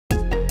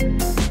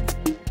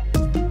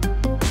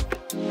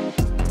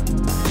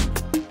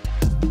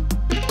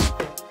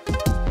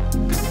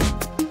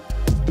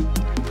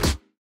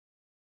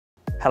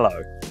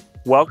Hello,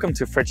 welcome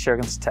to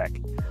FritsJurgens Tech.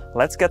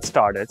 Let's get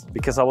started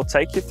because I will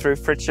take you through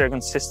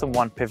FritsJurgens System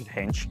 1 pivot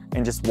hinge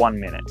in just 1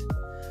 minute.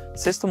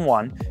 System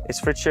 1 is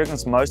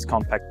FritsJurgens' most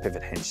compact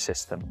pivot hinge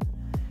system.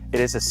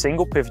 It is a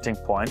single pivoting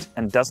point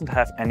and doesn't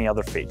have any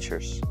other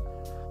features.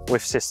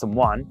 With System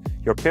 1,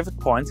 your pivot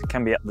point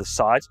can be at the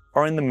side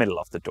or in the middle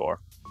of the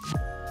door.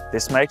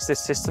 This makes this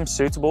system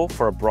suitable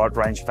for a broad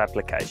range of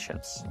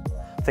applications.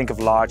 Think of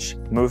large,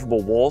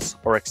 movable walls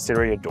or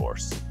exterior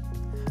doors.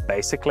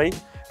 Basically,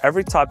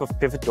 every type of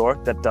pivot door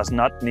that does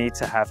not need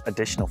to have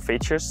additional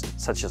features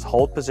such as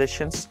hold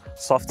positions,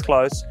 soft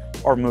close,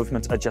 or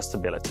movement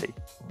adjustability.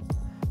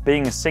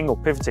 Being a single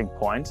pivoting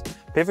point,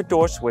 pivot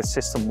doors with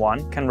System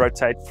 1 can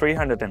rotate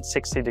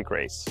 360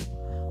 degrees.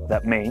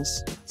 That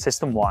means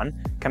System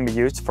 1 can be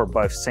used for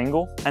both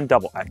single and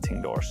double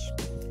acting doors.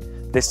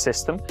 This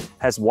system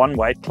has one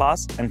weight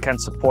class and can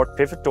support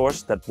pivot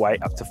doors that weigh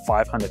up to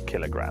 500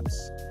 kilograms.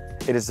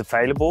 It is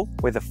available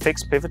with a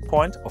fixed pivot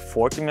point of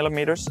 40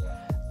 millimeters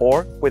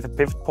or with a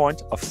pivot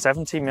point of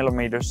 70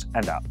 millimeters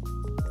and up.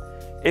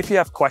 If you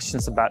have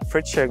questions about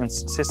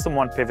FritsJurgens System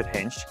 1 pivot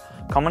hinge,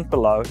 comment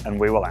below and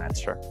we will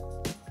answer.